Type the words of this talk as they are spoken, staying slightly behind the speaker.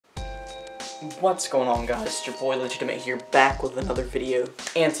What's going on, guys? It's your boy Legitimate here, back with another video.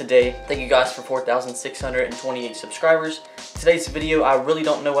 And today, thank you guys for 4,628 subscribers. Today's video, I really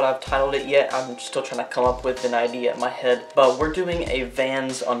don't know what I've titled it yet. I'm still trying to come up with an idea in my head. But we're doing a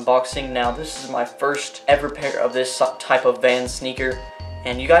Vans unboxing. Now, this is my first ever pair of this type of Vans sneaker.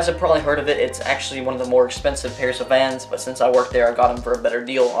 And you guys have probably heard of it. It's actually one of the more expensive pairs of Vans, but since I worked there, I got them for a better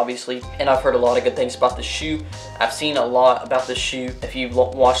deal, obviously. And I've heard a lot of good things about the shoe. I've seen a lot about this shoe. If you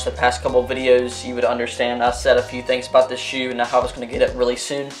watched the past couple videos, you would understand I said a few things about this shoe and how I was going to get it really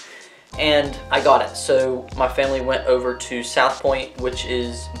soon. And I got it. So my family went over to South Point, which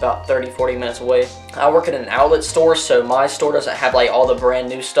is about 30-40 minutes away. I work at an outlet store, so my store doesn't have like all the brand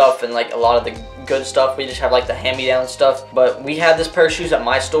new stuff and like a lot of the good stuff. We just have like the hand-me-down stuff. But we had this pair of shoes at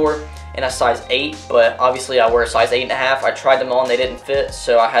my store in a size 8, but obviously I wear a size 8.5. I tried them on, they didn't fit,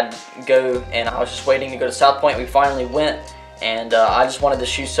 so I had to go, and I was just waiting to go to South Point. We finally went, and I just wanted the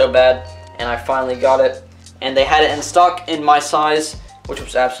shoe so bad, and I finally got it. And they had it in stock in my size, which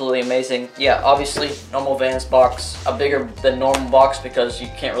was absolutely amazing. Yeah, obviously, normal Vans box, a bigger than normal box because you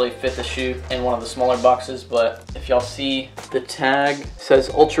can't really fit the shoe in one of the smaller boxes, but if y'all see the tag, it says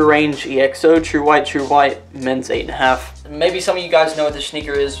UltraRange EXO, true white, men's 8.5. Maybe some of you guys know what this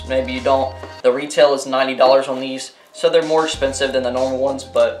sneaker is, maybe you don't. The retail is $90 on these, so they're more expensive than the normal ones,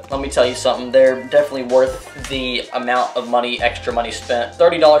 but let me tell you something, they're definitely worth the amount of money, extra money spent.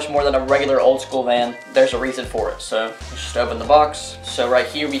 $30 more than a regular old school Van. There's a reason for it, so let's just open the box. So right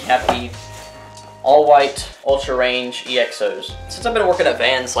here we have the all-white UltraRange EXOs. Since I've been working at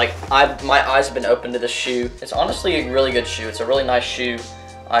Vans, like my eyes have been open to this shoe. It's honestly a really good shoe. It's a really nice shoe.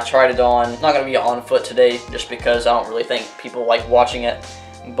 I tried it on. I'm not going to be on foot today just because I don't really think people like watching it.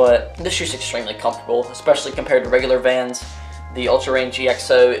 But this shoe's extremely comfortable, especially compared to regular Vans. The UltraRange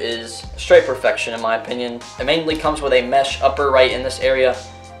EXO is straight perfection in my opinion. It mainly comes with a mesh upper right in this area,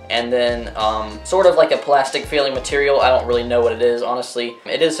 and then sort of like a plastic feeling material. I don't really know what it is, honestly.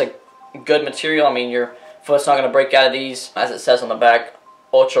 It is a good material. I mean, your foot's not going to break out of these, as it says on the back.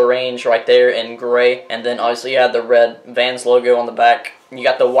 UltraRange right there in gray, and then obviously you have the red Vans logo on the back. You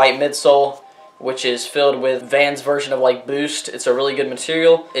got the white midsole, which is filled with Vans version of like Boost. It's a really good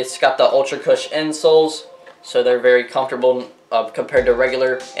material. It's got the Ultra Cush insoles, so they're very comfortable compared to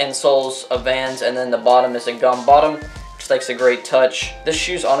regular insoles of Vans, and then the bottom is a gum bottom, which makes a great touch. This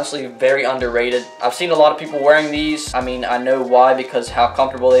shoe's honestly very underrated. I've seen a lot of people wearing these. I mean, I know why, because how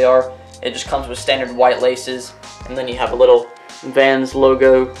comfortable they are. It just comes with standard white laces, and then you have a little Vans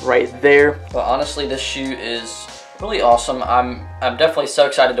logo right there. But honestly, this shoe is really awesome. I'm definitely so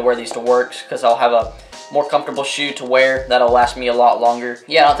excited to wear these to work because I'll have a more comfortable shoe to wear that'll last me a lot longer.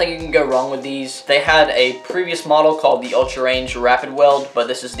 Yeah, I don't think you can go wrong with these. They had a previous model called the UltraRange Rapid Weld, but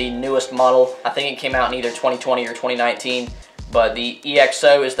this is the newest model. I think it came out in either 2020 or 2019, but the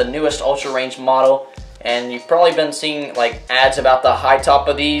EXO is the newest UltraRange model. And you've probably been seeing like ads about the high top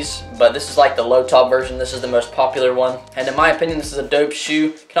of these, but this is like the low top version. This is the most popular one. And in my opinion, this is a dope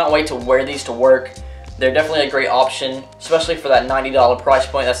shoe. Cannot wait to wear these to work. They're definitely a great option, especially for that $90 price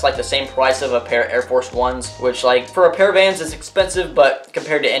point. That's like the same price of a pair of Air Force Ones, which like for a pair of Vans is expensive, but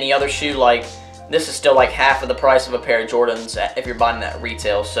compared to any other shoe, like this is still like half of the price of a pair of Jordans if you're buying that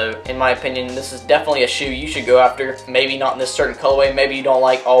retail. So in my opinion, this is definitely a shoe you should go after. Maybe not in this certain colorway. Maybe you don't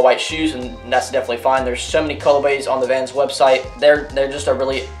like all white shoes, and that's definitely fine. There's so many colorways on the Vans website. They're just a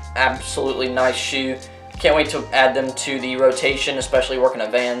really absolutely nice shoe. Can't wait to add them to the rotation, especially working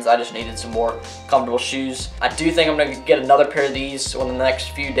at Vans. I just needed some more comfortable shoes. I do think I'm going to get another pair of these within the next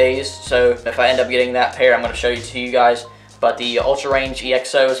few days. So if I end up getting that pair, I'm going to show you to you guys. But the UltraRange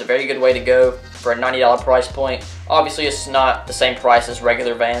EXO is a very good way to go for a $90 price point. Obviously, it's not the same price as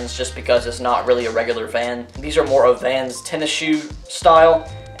regular Vans just because it's not really a regular Van. These are more of Vans tennis shoe style,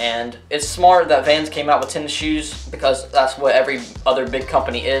 and it's smart that Vans came out with tennis shoes because that's what every other big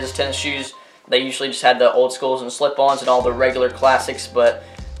company is, tennis shoes. They usually just had the old schools and slip-ons and all the regular classics, but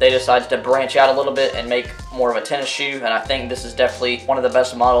they decided to branch out a little bit and make more of a tennis shoe, and I think this is definitely one of the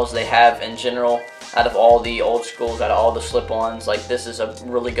best models they have in general. Out of all the old schools, out of all the slip-ons, like this is a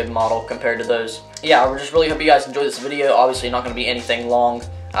really good model compared to those. Yeah, I just really hope you guys enjoyed this video. Obviously not going to be anything long.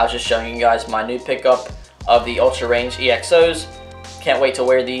 I was just showing you guys my new pickup of the UltraRange EXOs. Can't wait to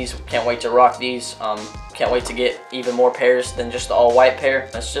wear these. Can't wait to rock these. Can't wait to get even more pairs than just the all-white pair.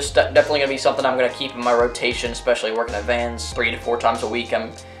 It's just definitely going to be something I'm going to keep in my rotation, especially working at Vans 3 to 4 times a week.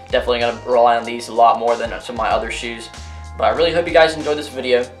 I'm definitely going to rely on these a lot more than some of my other shoes. But I really hope you guys enjoyed this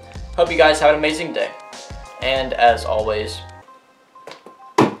video. Hope you guys have an amazing day. And as always,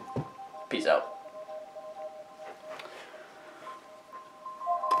 peace out.